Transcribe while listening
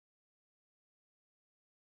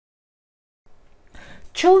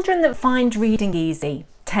Children that find reading easy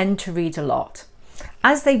tend to read a lot.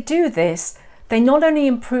 As they do this, they not only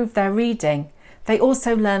improve their reading, they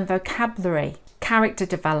also learn vocabulary, character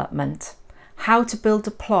development, how to build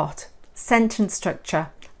a plot, sentence structure,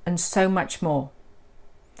 and so much more.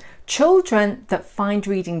 Children that find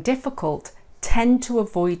reading difficult tend to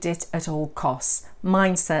avoid it at all costs.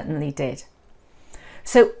 Mine certainly did.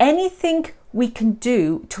 So anything we can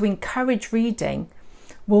do to encourage reading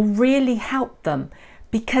will really help them,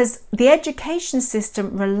 because the education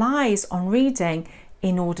system relies on reading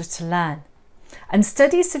in order to learn. And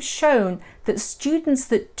studies have shown that students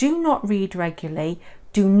that do not read regularly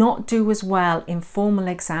do not do as well in formal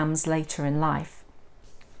exams later in life.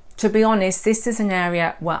 To be honest, this is an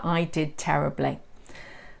area where I did terribly.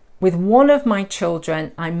 With one of my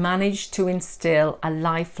children, I managed to instill a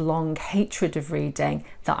lifelong hatred of reading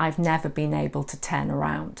that I've never been able to turn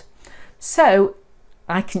around. So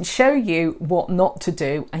I can show you what not to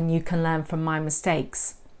do, and you can learn from my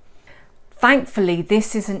mistakes. Thankfully,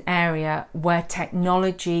 this is an area where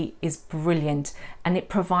technology is brilliant, and it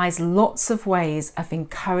provides lots of ways of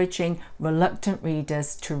encouraging reluctant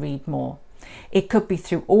readers to read more. It could be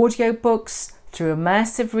through audiobooks, through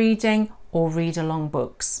immersive reading, or read-along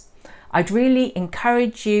books. I'd really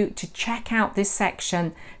encourage you to check out this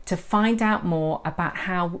section to find out more about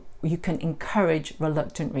how you can encourage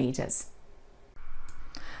reluctant readers.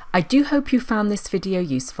 I do hope you found this video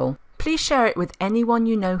useful. Please share it with anyone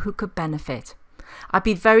you know who could benefit. I'd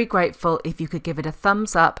be very grateful if you could give it a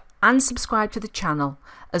thumbs up and subscribe to the channel,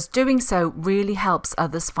 as doing so really helps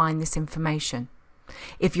others find this information.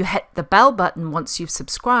 If you hit the bell button once you've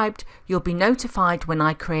subscribed, you'll be notified when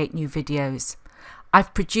I create new videos.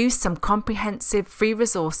 I've produced some comprehensive free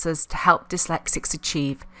resources to help dyslexics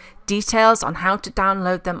achieve. Details on how to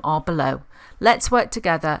download them are below. Let's work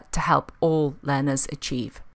together to help all learners achieve.